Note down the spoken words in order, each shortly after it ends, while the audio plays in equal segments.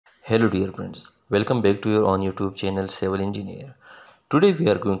Hello dear friends, welcome back to your own YouTube channel Civil Engineer. Today we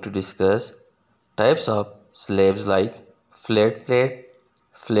are going to discuss types of slabs like flat plate,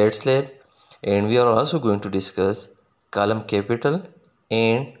 flat slab, and we are also going to discuss column capital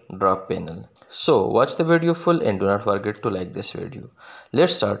and drop panel. So watch the video full and do not forget to like this video.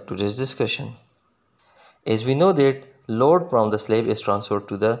 Let's start today's discussion. As we know that load from the slab is transferred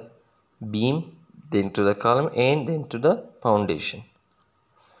to the beam, then to the column and then to the foundation.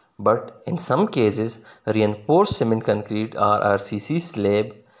 But in some cases, reinforced cement concrete or RCC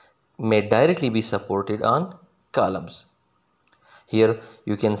slab may directly be supported on columns. Here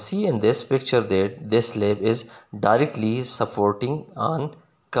you can see in this picture that this slab is directly supporting on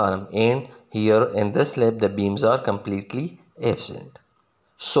column, and here in this slab the beams are completely absent.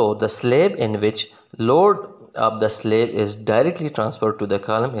 So the slab in which load of the slab is directly transferred to the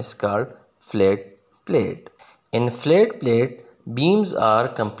column is called flat plate. In flat plate, beams are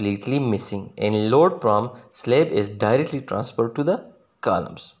completely missing and load from slab is directly transferred to the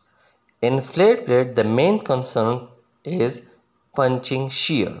columns. In flat plate, the main concern is punching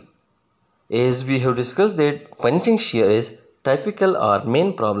shear. As we have discussed that punching shear is typical or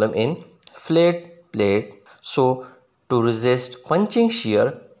main problem in flat plate. So to resist punching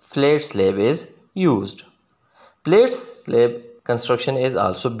shear, flat slab is used. Plate slab construction is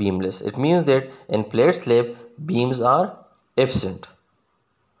also beamless. It means that in plate slab, beams are absent.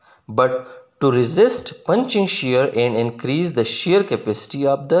 But to resist punching shear and increase the shear capacity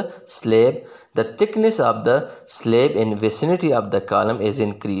of the slab, the thickness of the slab in vicinity of the column is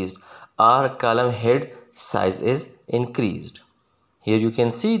increased, or column head size is increased. Here you can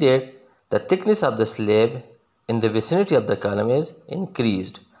see that the thickness of the slab in the vicinity of the column is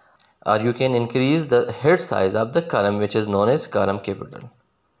increased, or you can increase the head size of the column, which is known as column capital.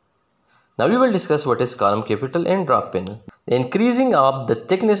 Now we will discuss what is column capital and drop panel. The increasing of the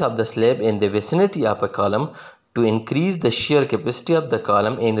thickness of the slab in the vicinity of a column to increase the shear capacity of the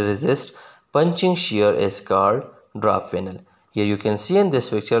column and resist punching shear is called drop panel. Here you can see in this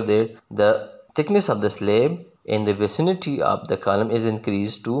picture that the thickness of the slab in the vicinity of the column is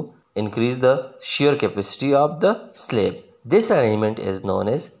increased to increase the shear capacity of the slab. This arrangement is known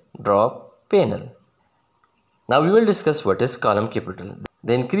as drop panel. Now we will discuss what is column capital.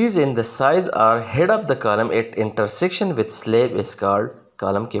 The increase in the size or head of the column at intersection with slab is called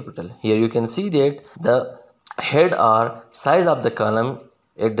column capital. Here you can see that the head or size of the column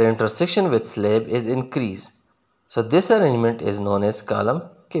at the intersection with slab is increased. So this arrangement is known as column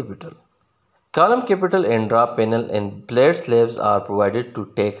capital. Column capital and drop panel in plate slabs are provided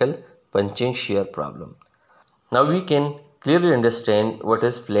to tackle punching shear problem. Now we can clearly understand what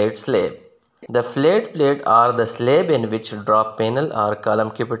is plate slab. The flat plate or the slab in which drop panel or column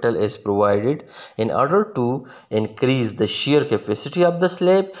capital is provided in order to increase the shear capacity of the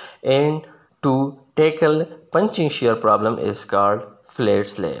slab and to tackle punching shear problem is called flat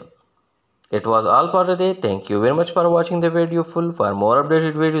slab. It was all for today. Thank you very much for watching the video full. For more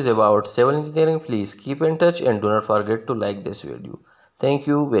updated videos about civil engineering, please keep in touch and do not forget to like this video. Thank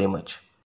you very much.